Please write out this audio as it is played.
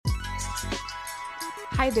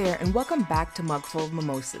Hi there, and welcome back to Mugful of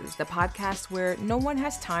Mimosas, the podcast where no one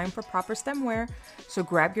has time for proper stemware. So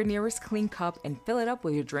grab your nearest clean cup and fill it up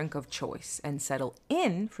with your drink of choice and settle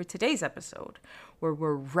in for today's episode, where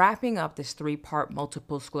we're wrapping up this 3-part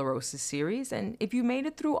multiple sclerosis series. And if you made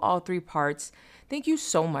it through all 3 parts, thank you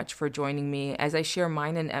so much for joining me as I share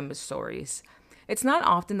mine and Emma's stories. It's not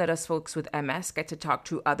often that us folks with MS get to talk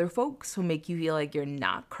to other folks who make you feel like you're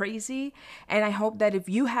not crazy. And I hope that if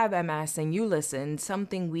you have MS and you listened,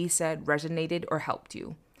 something we said resonated or helped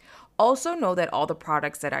you. Also know that all the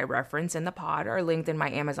products that I reference in the pod are linked in my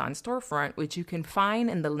Amazon storefront, which you can find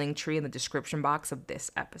in the link tree in the description box of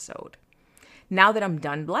this episode. Now that I'm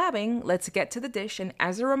done blabbing, let's get to the dish. And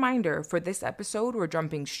as a reminder, for this episode, we're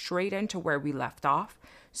jumping straight into where we left off.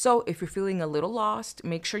 So if you're feeling a little lost,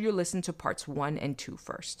 make sure you listen to parts 1 and 2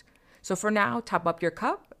 first. So for now, top up your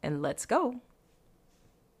cup and let's go.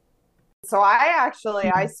 So I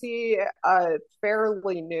see a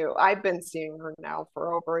fairly new, I've been seeing her now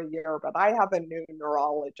for over a year, but I have a new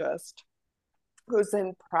neurologist who's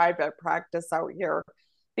in private practice out here.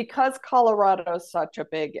 Because Colorado is such a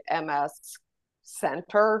big MS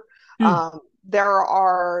center, Hmm. there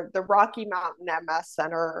are the Rocky Mountain MS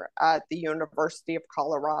Center at the University of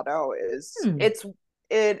Colorado Hmm.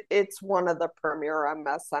 it's one of the premier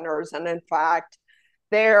MS centers, and in fact,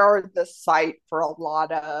 they're the site for a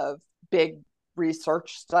lot of big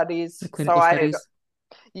research The studies. clinical studies.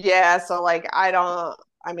 So like I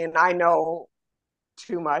mean, I know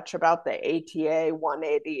too much about the ATA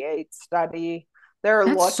 188 study. They're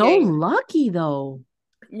That's so looking, lucky though.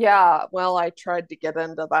 yeah, well, I tried to get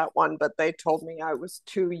into that one, but they told me I was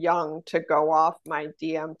too young to go off my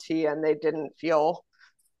DMT and they didn't feel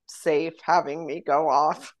safe having me go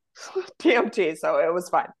off DMT. So it was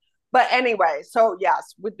fine. But anyway, so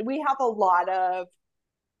yes, we have a lot of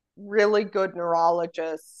really good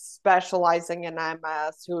neurologists specializing in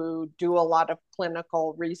MS who do a lot of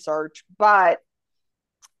clinical research, but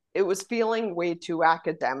it was feeling way too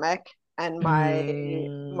academic, and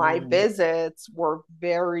my Mm. visits were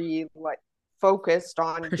very like focused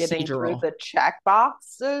on getting through Procedural. the check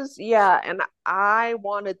boxes. Yeah, and I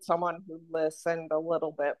wanted someone who listened a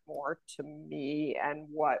little bit more to me and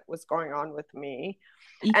what was going on with me.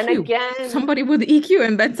 And EQ. again, Somebody with EQ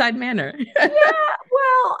and bedside manner. yeah,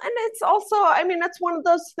 well, and it's also, I mean, it's one of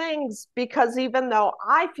those things because even though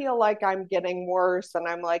I feel like I'm getting worse and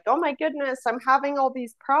I'm like, oh my goodness, I'm having all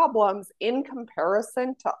these problems in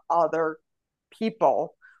comparison to other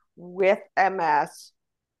people with MS,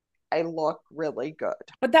 I look really good.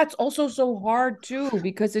 But that's also so hard too,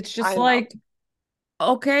 because it's just I know, like,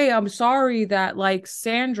 okay, I'm sorry that like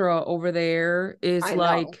Sandra over there is I know,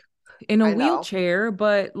 like in a I know. wheelchair,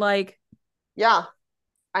 but like Yeah,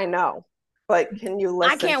 I know. But can you I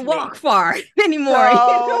listen can't to me? walk far anymore, you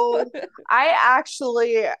know? So I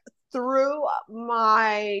actually, through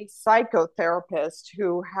my psychotherapist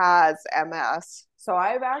who has MS, so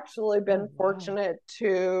I've actually Oh, been wow. fortunate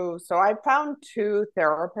to, so I found 2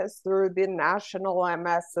 therapists through the National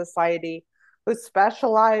MS Society who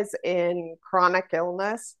specialize in chronic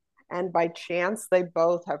illness. And by chance, they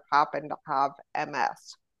both have happened to have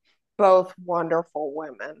MS, both wonderful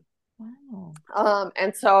women. Wow.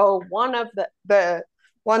 And so one of the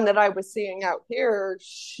one that I was seeing out here,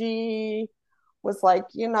 she was like,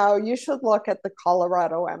 you know, you should look at the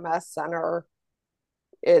Colorado MS Center.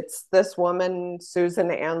 It's this woman, Susan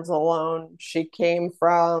Anzalone. She came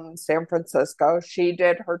from San Francisco. She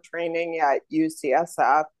did her training at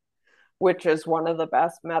UCSF, which is one of the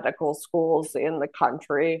best medical schools in the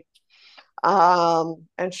country.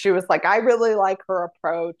 And she was like, I really like her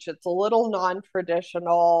approach. It's a little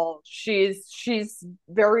non-traditional. She's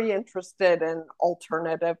very interested in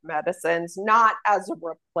alternative medicines, not as a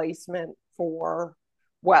replacement for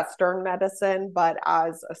Western medicine, but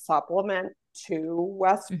as a supplement to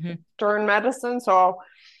Hmm. Western medicine. So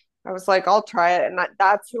I was like, I'll try it. And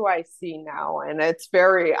that's who I see now. And it's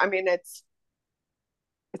very, I mean, it's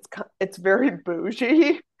very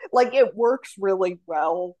bougie. Like it works really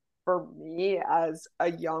well for me as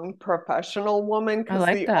a young professional woman I because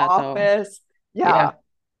like the that though. office, yeah, Yeah.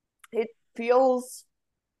 it feels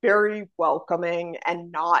very welcoming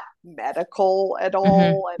and not medical at Hmm.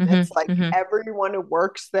 all. And Hmm. it's like Hmm. everyone who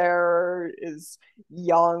works there is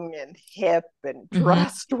young and hip and Hmm.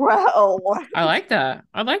 dressed well. I like that.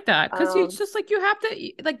 I like that because it's um, just like you have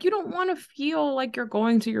to, like, you don't want to feel like you're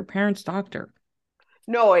going to your parents' doctor.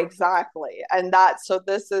 No, exactly. And that so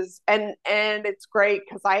this is and it's great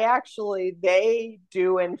because I actually they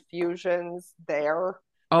do infusions there.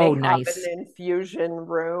 Oh, They have an nice. infusion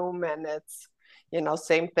room and it's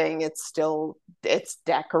Same thing. It's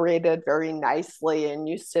decorated very nicely, and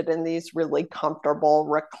you sit in these really comfortable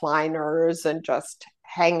recliners and just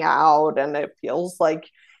hang out, and it feels like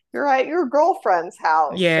you're at your girlfriend's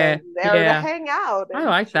house and Yeah. there to Yeah. hang out I and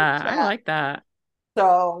like chit that. I chat. like that.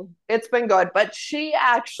 So it's been good. But she's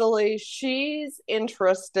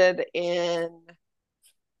interested in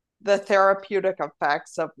the therapeutic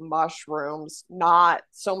effects of mushrooms, not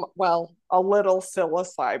so well, a little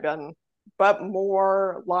psilocybin, but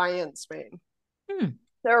more lion's mane. Hmm.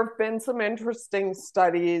 There have been some interesting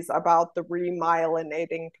studies about the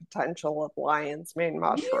remyelinating potential of lion's mane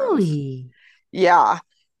mushrooms. Really? Yeah.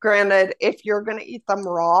 Granted, if you're going to eat them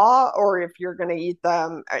raw or if you're going to eat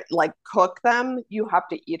them, like cook them, you have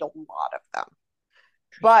to eat a lot of them.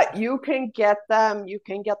 But Interesting. you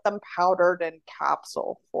can get them powdered in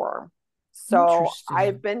capsule form. So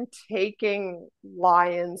I've Interesting. been taking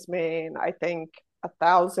lion's mane, I think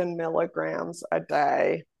 1,000 milligrams a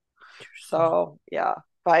day. Interesting. So yeah,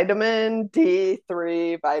 vitamin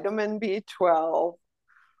D3, vitamin B12,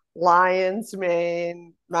 lion's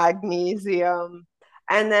mane, magnesium.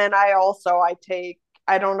 And then I take,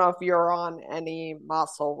 I don't know if you're on any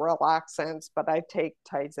muscle relaxants, but I take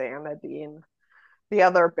tizanidine. The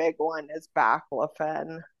other big one is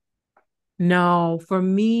baclofen. No, for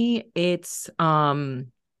me, it's well,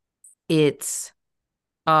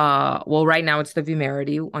 right now it's the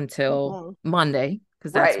Vumerity until Mm-hmm. Monday,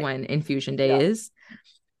 because that's Right. when infusion day Yeah. is.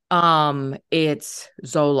 It's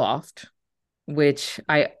Zoloft, which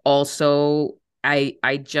I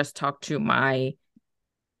just talked to my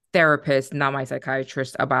therapist, not my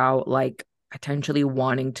psychiatrist, about like potentially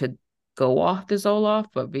wanting to go off the Zoloft,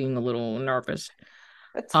 but being a little nervous.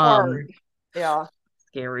 It's hard. Um, Yeah.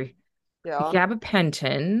 Scary. Yeah.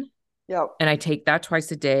 Gabapentin, Yep. and I take that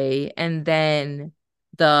twice a day. And then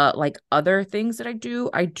the like other things that I do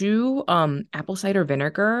apple cider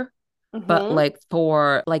vinegar, but Mm-hmm. like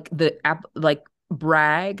for like the app like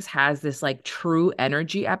Bragg's has this like true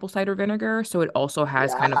energy apple cider vinegar, so it also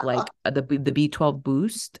has kind of Yeah. like the B12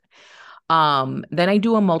 boost. Then I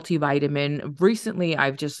do a multivitamin. Recently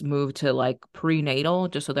I've just moved to like prenatal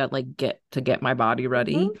just so that like get my body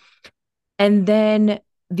ready. Mm-hmm. And then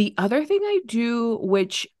the other thing I do,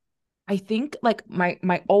 which I think like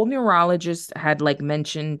my old neurologist had like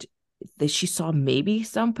mentioned that she saw maybe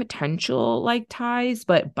some potential like ties,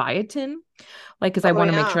 but biotin, like because I Oh want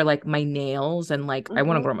to make yeah. sure like my nails and like I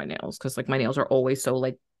want to Mm-hmm. grow my nails because like my nails are always so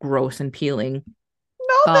like gross and peeling.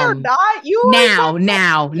 No, they're Um not. You always now, have such,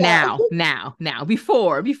 now, yeah. now, now, now,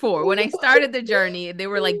 before when I started the journey, they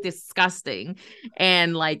were like disgusting.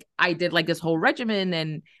 And like I did like this whole regimen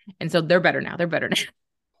and so they're better now. They're better now.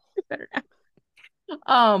 They're better now.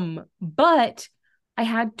 But I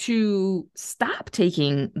had to stop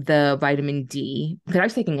taking the vitamin D because I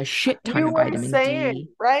was taking a shit ton You of were vitamin saying, D.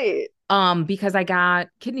 right. Because I got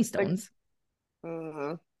kidney Like, stones.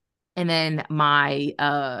 mm-hmm. And then my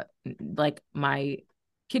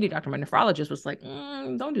kidney doctor, my nephrologist was like,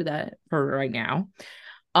 don't do that for right now.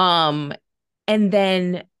 Um, and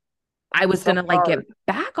then I It's was so gonna like get hard.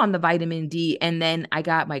 back on the vitamin D, and then I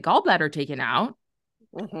got my gallbladder taken out.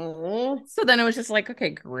 Mm-hmm. So then it was just like, okay,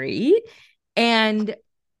 great. And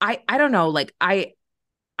I don't know, like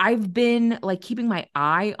I've been like keeping my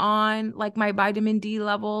eye on like my vitamin D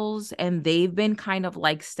levels, and they've been kind of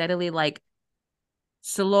like steadily like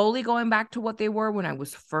slowly going back to what they were when I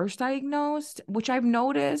was first diagnosed, which I've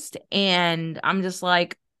noticed. And I'm just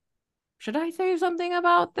like, should I say something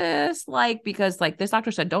about this? Like, because like this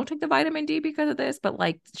doctor said, don't take the vitamin D because of this, but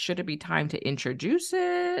like, should it be time to introduce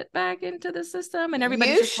it back into the system? And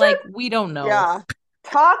everybody's You just should, like, we don't know. yeah.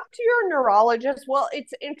 Talk to your neurologist. Well,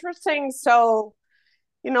 it's interesting. So,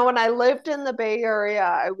 when I lived in the Bay Area,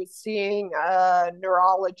 I was seeing a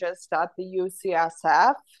neurologist at the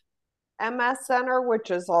UCSF MS Center,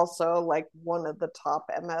 which is also like one of the top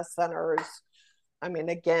MS centers. I mean,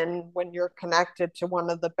 again, when you're connected to one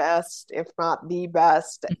of the best, if not the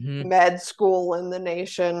best, Mhm. med school in the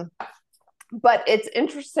nation. But it's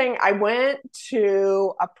interesting. I went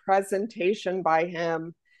to a presentation by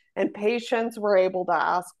him, and patients were able to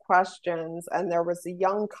ask questions. And there was a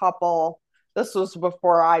young couple. This was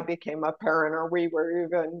before I became a parent, or we were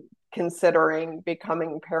even considering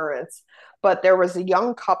becoming parents. But there was a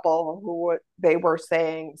young couple who they were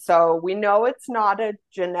saying, so we know it's not a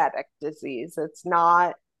genetic disease. It's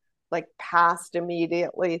not like passed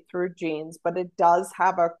immediately through genes, but it does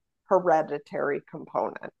have a hereditary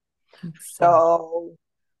component. Interesting. So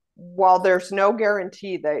while there's no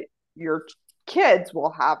guarantee that your kids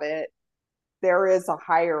will have it, there is a higher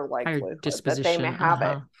Higher likelihood that they may disposition. have it.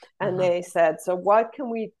 Uh-huh. And Uh-huh. they said, so what can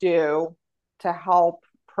we do to help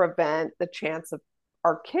prevent the chance of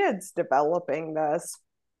our kids developing this.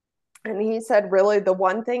 And he said, really, the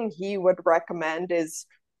one thing he would recommend is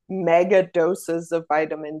mega doses of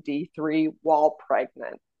vitamin D3 while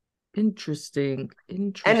pregnant. Interesting.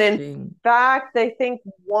 And in Interesting. fact, they think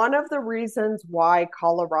one of the reasons why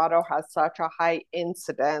Colorado has such a high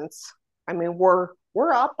incidence, I mean, we're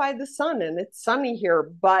up by the sun and it's sunny here,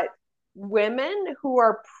 but women who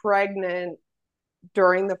are pregnant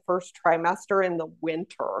during the first trimester in the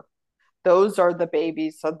winter, those are the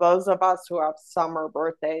babies. So those of us who have summer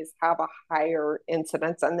birthdays have a higher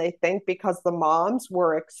incidence. And they think because the moms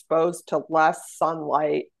were exposed to less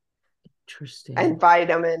sunlight Interesting. and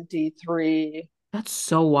vitamin D3 That's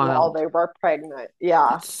so while wild. they were pregnant.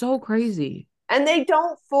 Yeah. That's so crazy. And they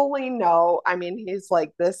don't fully know. I mean, he's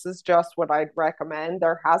like, this is just what I'd recommend.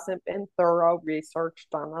 There hasn't been thorough research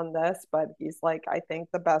done on this, but he's like, I think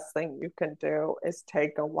the best thing you can do is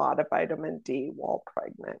take a lot of vitamin D while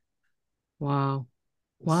pregnant. Wow.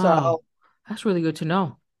 Wow. So, That's really good to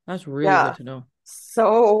know. That's really good yeah, to know.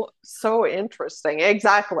 so interesting.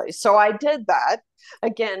 Exactly. So I did that.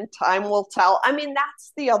 Again, time will tell. I mean,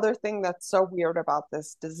 that's the other thing that's so weird about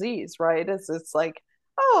this disease, right? Is it's like,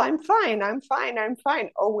 oh, I'm fine, I'm fine, I'm fine.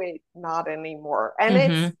 Oh, wait, not anymore. And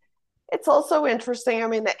Mm-hmm. it's also interesting. I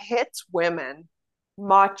mean, it hits women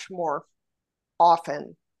much more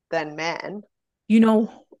often than men. You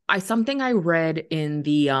know, something I read in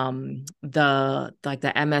the like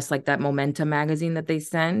the MS, like that Momentum magazine that they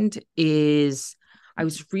send, is I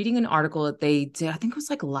was reading an article that they did, I think it was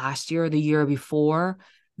like last year or the year before,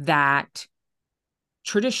 that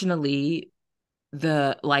traditionally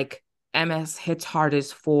the like MS hits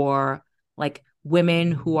hardest for like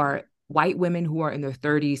women who are white women who are in their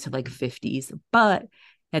 30s to like 50s, but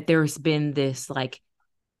that there's been this like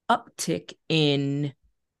uptick in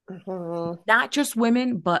Mhm. not just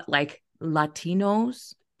women, but like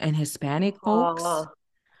Latinos and Hispanic folks. Uh,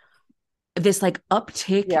 This like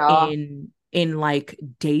uptick yeah, in like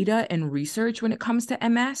data and research when it comes to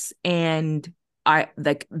MS. And I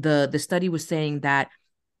like the study was saying that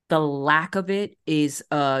the lack of it is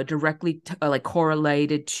directly like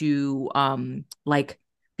correlated to like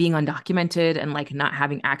being undocumented and like not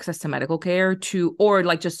having access to medical care to or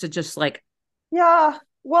like just to just like yeah.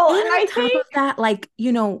 Well, and and on I top of think that like a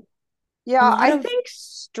yeah, lot I of think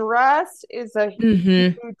stress is a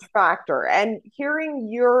mhm, huge factor. And hearing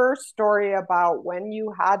your story about when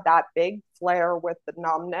you had that big flare with the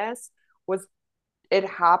numbness was it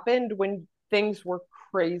happened when things were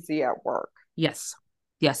crazy at work. yes,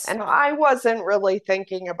 yes, And I wasn't really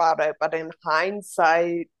thinking about it, but in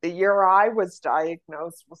hindsight, the year I was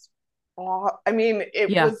diagnosed was, I mean,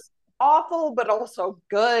 it yeah. was awful, but also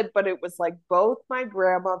good. But it was like both my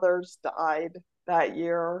grandmothers died that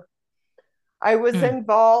year. I was Mm.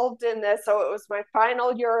 involved in this. So it was my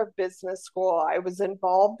final year of business school. I was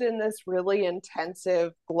involved in this really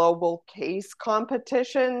intensive global case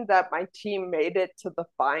competition that my team made it to the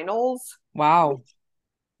finals. Wow.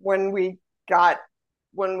 When we got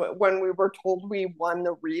when we were told we won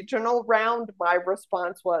the regional round, my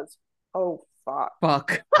response was, "Oh fuck."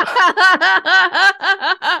 Fuck.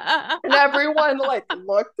 And everyone like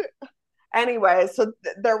looked anyway, so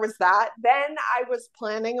there was that. Then I was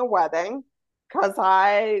planning a wedding because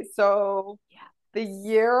Yeah. the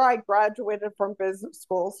year I graduated from business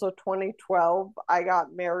school, so 2012, I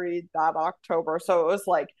got married that October. So it was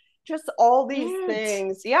like just all these It.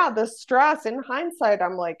 things. Yeah, the stress in hindsight,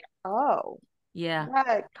 I'm like, oh, Yeah.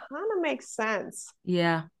 that kind of makes sense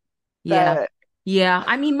Yeah. Yeah. that, Yeah.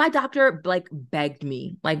 I mean, my doctor like begged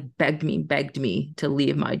me to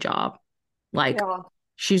leave my job. Like, yeah,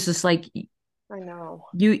 she's just like, I know.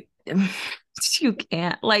 you you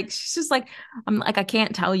can't like she's just like I'm like I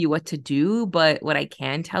can't tell you what to do, but what I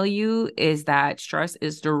can tell you is that stress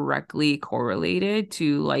is directly correlated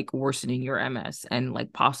to like worsening your MS and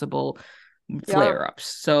like possible Yeah, flare-ups.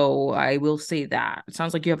 So I will say that. It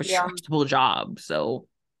sounds like you have a yeah, stressful job, so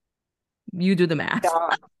you do the math.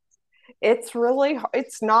 yeah.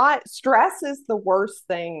 It's not, stress is the worst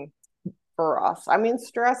thing for us. I mean,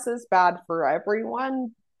 stress is bad for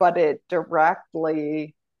everyone, but it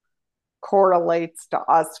directly correlates to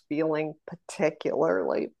us feeling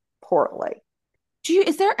particularly poorly.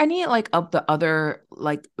 Is there any like of the other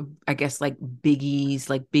like I guess like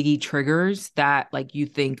biggie triggers that like you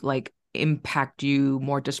think like impact you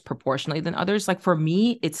more disproportionately than others? Like for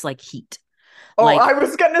me, it's like heat. Oh, I Like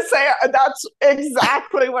was going to say that's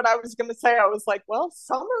exactly what I was going to say. I was like, well,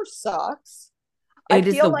 summer sucks. I it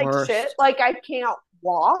is the feel like shit. worst. Like I can't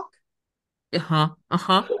walk Uh-huh.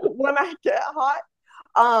 Uh-huh. when I get hot.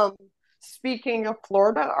 Um, Speaking of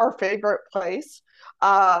Florida, our favorite place,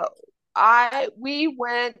 uh, We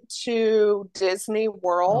went to Disney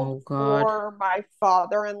World Oh God. for my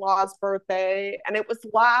father-in-law's birthday, and it was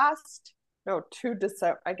last, no, 2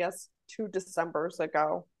 December, I guess 2 Decembers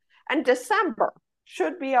ago. And December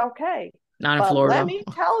should be okay. Not in But let Florida. me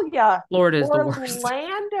tell you, Florida is the worst.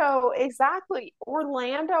 Orlando, exactly.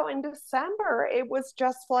 Orlando in December, it was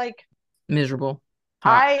just like Miserable.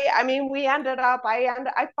 Hot. I mean,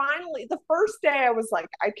 I finally, the first day I was like,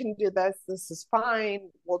 I can do this. This is fine.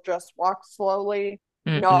 We'll just walk slowly.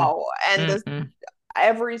 Mm-mm. No. And this Mm-mm.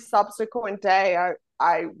 every subsequent day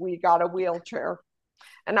we got a wheelchair.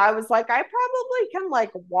 And I was like, I probably can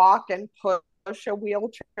like walk and push a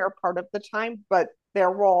wheelchair part of the time, but there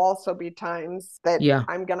will also be times that Yeah.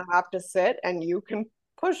 I'm gonna have to sit and you can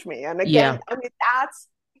push me. And Yeah. again, I mean,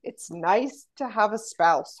 it's nice to have a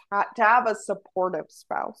spouse, to have a supportive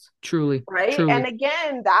spouse, Truly. right? And Truly.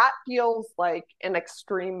 again, that feels like an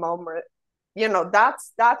extreme moment.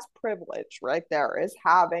 That's privilege right there, is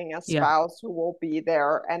having a Yeah. spouse who will be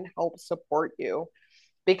there and help support you.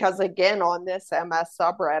 Because again, on this MS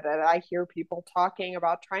subreddit, I hear people talking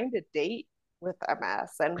about trying to date with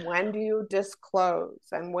MS and when do you disclose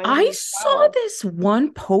and when do I you saw tell? this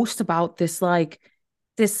one post about this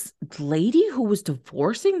lady who was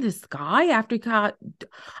divorcing this guy after he got.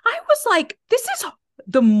 I was like, this is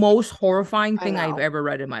the most horrifying I thing I've know, ever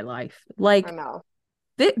read in my life. I Like know.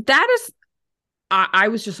 that is, I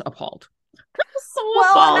was just appalled. I was so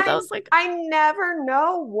Well, and appalled. I was like, I never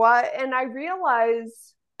know what, and I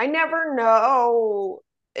realize I never know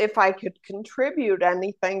if I could contribute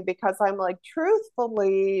anything because I'm like,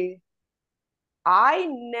 truthfully, I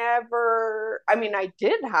mean, I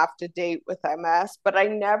did have to date with MS, but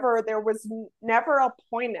there was never a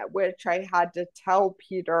point at which I had to tell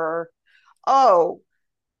Peter, oh,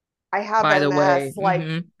 I have by the way, MS,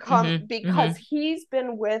 like, come, because mm-hmm. he's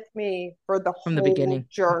been with me for the From the whole beginning.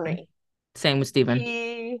 journey. Same with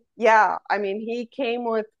Steven. Yeah, I mean, he came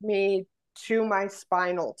with me to my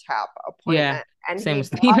spinal tap Yeah. appointment and Same with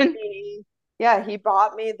Steven. he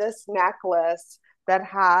bought me this necklace that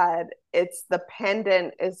the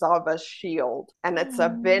pendant is of a shield and it's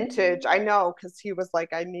a vintage. I know, because he was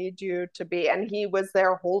like, I need you to be, and he was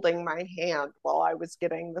there holding my hand while I was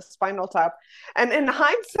getting the spinal tap. And in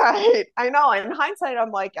hindsight,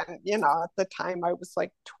 I'm like, and at the time I was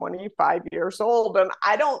like 25 years old, and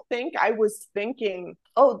I don't think I was thinking,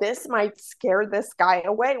 oh, this might scare this guy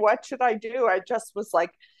away. What should I do? I just was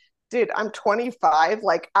like, dude, I'm 25.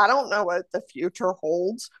 Like, I don't know what the future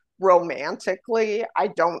holds romantically. I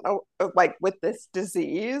don't know, like, with this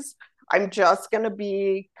disease. I'm just going to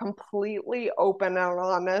be completely open and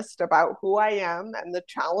honest about who I am and the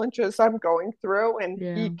challenges I'm going through. And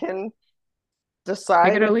Yeah. he can Take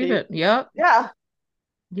decide it or if leave it. Yep. yeah.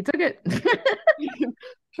 He took it.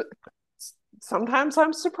 Sometimes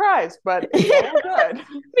I'm surprised, but it's all good.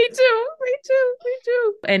 Me too. Me too. Me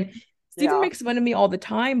too. And Steven Yeah. makes fun of me all the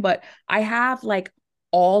time, but I have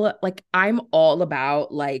I'm all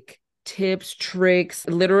about like tips, tricks.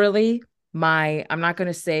 Literally, I'm not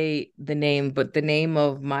gonna say the name, but the name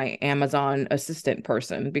of my Amazon assistant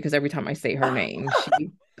person, because every time I say her name, she's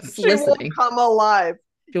She will listening. come alive.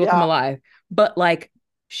 She will come alive. But like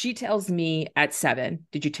she tells me at 7,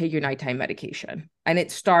 did you take your nighttime medication? And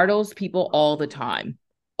it startles people all the time.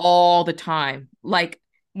 All the time. Like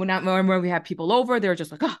when we have people over, they're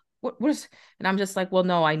just like, oh, what is, and I'm just like, well,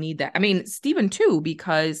 no, I need that. I mean, Steven too,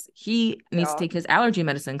 because he needs to Yeah. take his allergy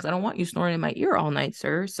medicine because I don't want you snoring in my ear all night,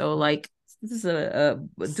 sir. So like this is a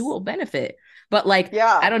dual benefit. But like,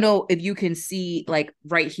 Yeah. I don't know if you can see like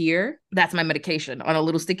right here, that's my medication on a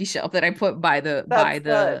little sticky shelf that I put by That's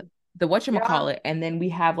good. the whatchamacallit. And then we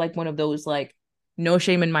have like one of those like no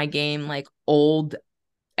shame in my game, like old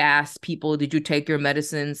ass people, did you take your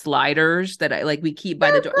medicine sliders that I like we keep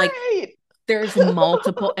by the They're door. Like great. there's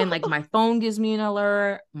multiple, and like my phone gives me an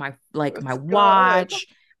alert, my It's good. watch,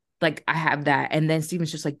 like I have that. And then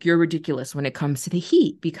Steven's just like, you're ridiculous when it comes to the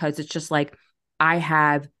heat, because it's just like I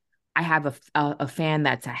have a fan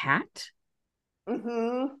that's a hat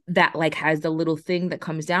that like has the little thing that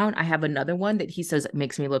comes down. I have another one that he says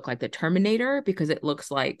makes me look like the Terminator because it looks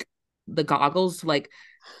like the goggles, like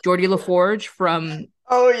Geordie LaForge from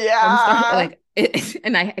Oh Star, yeah. like it,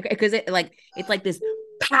 and I because it like it's like this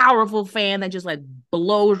powerful fan that just like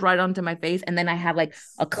blows right onto my face, and then I have like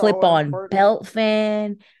a So clip-on important. belt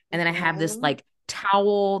fan, and then I have this like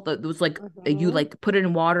towel that was like you like put it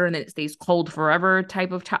in water and then it stays cold forever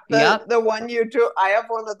type of towel. Yep. The one you do, I have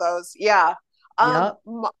one of those. Yeah. Um.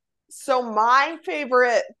 Yep. So my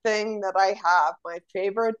favorite thing that I have, my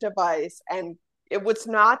favorite device, and it was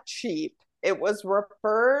not cheap. It was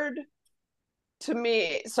referred to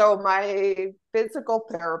me, so my physical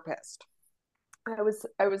therapist,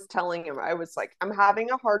 I was telling him, I was like, I'm having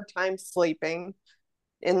a hard time sleeping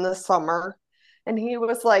in the summer. And he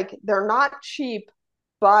was like, they're not cheap,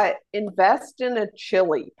 but invest in a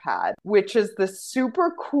chili pad, which is the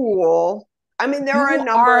super cool. I mean, there are a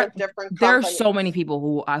number of different There are companies. so many people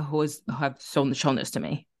who have shown this to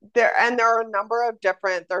me. There are a number of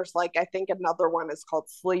different, there's like, I think another one is called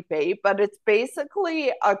Sleep 8, but it's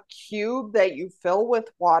basically a cube that you fill with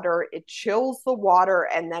water. It chills the water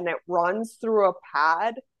and then it runs through a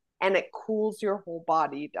pad and it cools your whole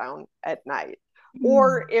body down at night.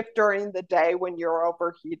 Or if during the day when you're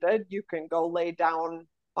overheated, you can go lay down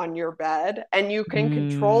on your bed and you can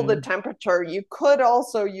control the temperature. You could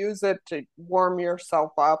also use it to warm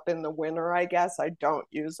yourself up in the winter, I guess. I don't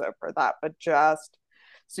use it for that, but just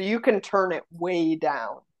so you can turn it way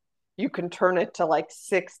down. You can turn it to like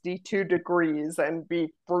 62 degrees and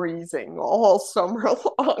be freezing all summer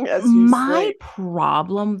long as you My sleep.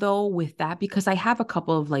 problem though with that, because I have a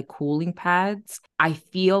couple of like cooling pads,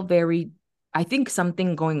 I think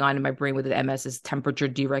something going on in my brain with the MS is temperature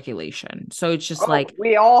deregulation. So it's just Oh, like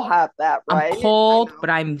we all have that, I'm right? cold, but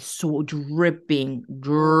I'm so dripping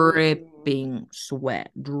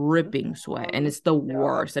sweat, dripping sweat. And it's the Yeah.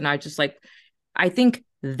 worst. And I think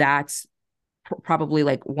that's probably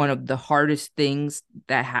like one of the hardest things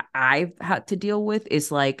that I've had to deal with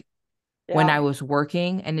is like when Yeah. I was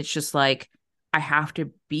working, and it's just like I have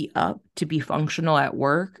to be up to be functional at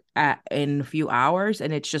work in a few hours,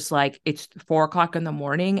 and it's just like it's 4 o'clock in the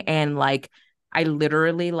morning, and like I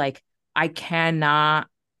literally like I cannot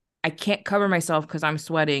I can't cover myself because I'm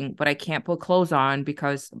sweating, but I can't put clothes on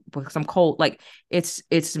because I'm cold. Like it's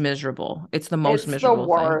miserable. It's the most It's the miserable thing.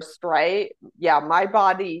 worst, right? Yeah, my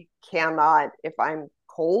body cannot, if I'm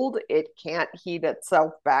cold, it can't heat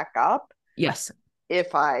itself back up. Yes.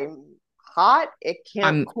 If I'm hot, it can't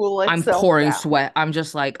I'm cool I'm itself pouring down. sweat. I'm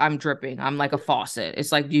just like I'm dripping. I'm like a faucet.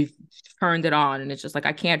 It's like you've turned it on and it's just like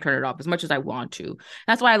I can't turn it off as much as I want to.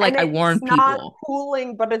 That's why And I it's warn not people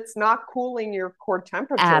cooling, but it's not cooling your core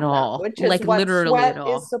temperature at down, all. which is Like what literally sweat at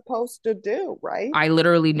is all. supposed to do, right? I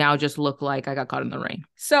literally now just look like I got caught in the rain.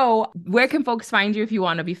 So, where can folks find you if you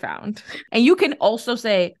want to be found? And you can also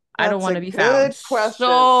say, I don't That's want a to be found. good question. So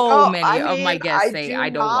No, many I of my mean, guests say, I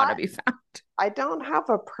don't want to be found. I don't have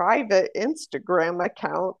a private Instagram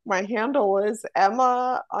account. My handle is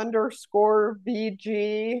Emma underscore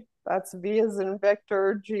VG. That's V as in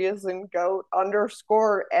Victor, G as in goat,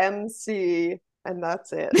 underscore MC. And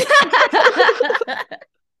that's it.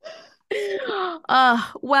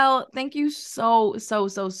 Well, thank you so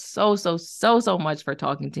much for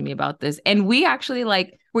talking to me about this. And we actually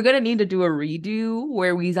we're gonna need to do a redo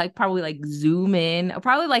where we like probably like zoom in,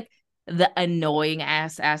 probably like the annoying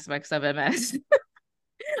aspects of MS.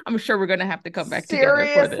 I'm sure we're gonna have to come back together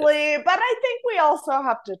for this. Seriously, but I think we also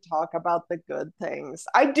have to talk about the good things.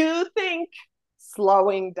 I do think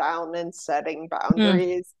slowing down and setting Mm.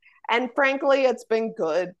 boundaries, and frankly, it's been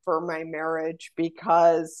good for my marriage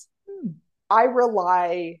because I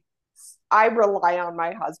rely I rely on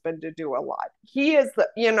my husband to do a lot. He is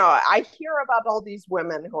I hear about all these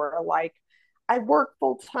women who are like, I work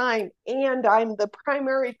full time and I'm the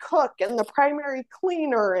primary cook and the primary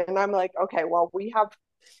cleaner. And I'm like, okay, well, we have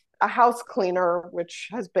a house cleaner, which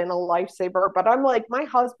has been a lifesaver. But I'm like, my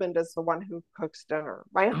husband is the one who cooks dinner.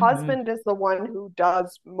 My Mm-hmm. husband is the one who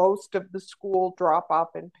does most of the school drop off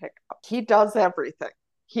and pick up. He does everything. I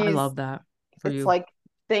He's love that for it's you. like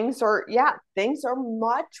things are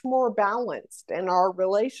much more balanced in our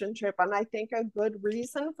relationship, and I think a good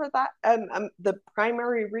reason for that, the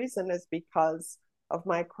primary reason is because of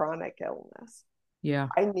my chronic illness. Yeah.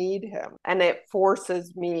 I need him and it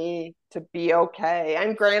forces me to be okay.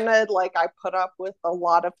 And granted, like I put up with a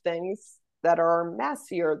lot of things that are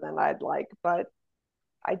messier than I'd like, but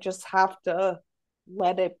I just have to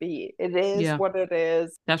let it be. It is Yeah. what it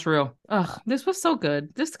is. That's real. Ugh, this was so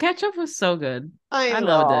good. This catch up was so good. I I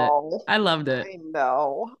loved it. know. I loved it. I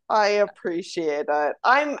know. I appreciate it.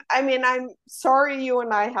 I'm sorry you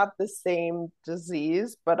and I have the same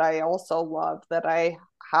disease, but I also love that I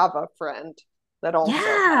have a friend that also has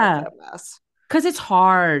Yeah. MS. Because it's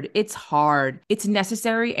hard. It's hard. It's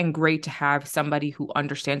necessary and great to have somebody who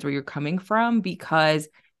understands where you're coming from, because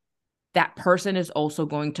that person is also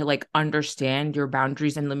going to like understand your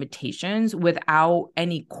boundaries and limitations without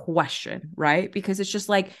any question, right? Because it's just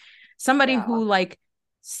like somebody Yeah. who like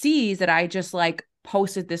sees that I just like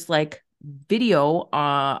posted this like video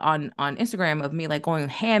on Instagram of me like going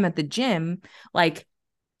ham at the gym, like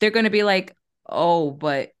they're going to be like, "Oh,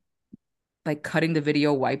 but like cutting the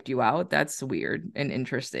video wiped you out. That's weird and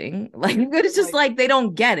interesting." Like it's just Like, like they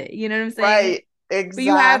don't get it. You know what I'm saying? right. Exactly.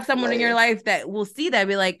 But you have someone in your life that will see that and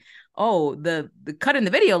be like, oh, the cut in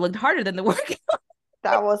the video looked harder than the workout.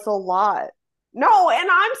 That was a lot. No, and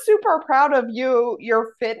I'm super proud of you,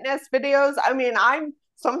 your fitness videos. I mean,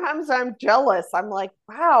 sometimes I'm jealous. I'm like,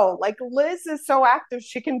 wow, like Liz is so active.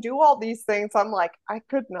 She can do all these things. I'm like, I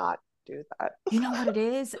could not do that. You know what it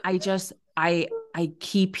is? I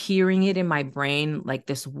keep hearing it in my brain, like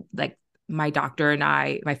this, like my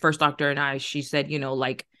first doctor and I, she said, you know,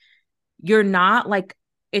 like, you're not like,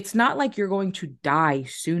 it's not like you're going to die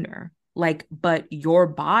sooner, like, but your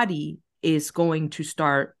body is going to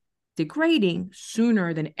start degrading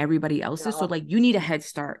sooner than everybody else's. So like, you need a head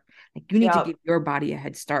start. Like, you need to give your body a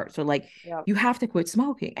head start. So like, you have to quit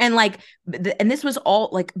smoking. And like, and this was all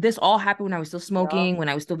like, this all happened when I was still smoking, when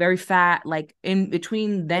I was still very fat. Like, in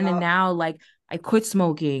between then and now, like, I quit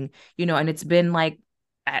smoking, you know, and it's been like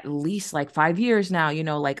at least like 5 years now, you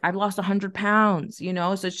know, like I've lost 100 pounds, you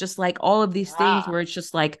know. So it's just like all of these things where it's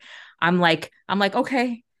just like, I'm like,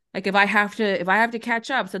 okay, like if I have to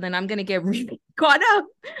catch up, so then I'm gonna get really caught up.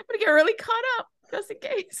 I'm gonna get really caught up just in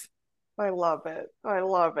case. I love it. I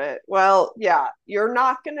love it. Well, yeah, you're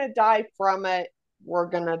not gonna die from it. We're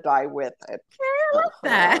gonna die with it. I like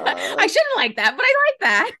that. I shouldn't like that, but I like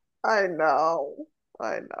that. I know.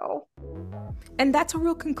 I know. And that's where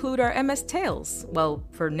we'll conclude our MS Tales. Well,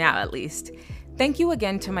 for now at least. Thank you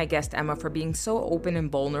again to my guest Emma for being so open and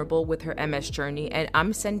vulnerable with her MS journey, and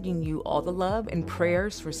I'm sending you all the love and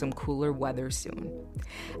prayers for some cooler weather soon.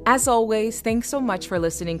 As always, thanks so much for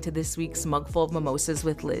listening to this week's Mugful of Mimosas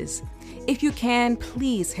with Liz. If you can,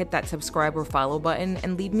 please hit that subscribe or follow button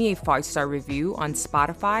and leave me a 5-star review on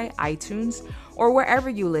Spotify, iTunes, or wherever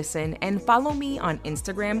you listen, and follow me on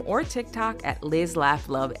Instagram or TikTok at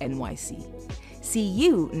LizLaughLoveNYC. See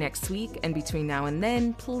you next week, and between now and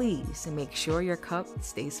then, please make sure your cup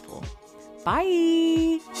stays full.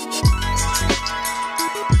 Bye!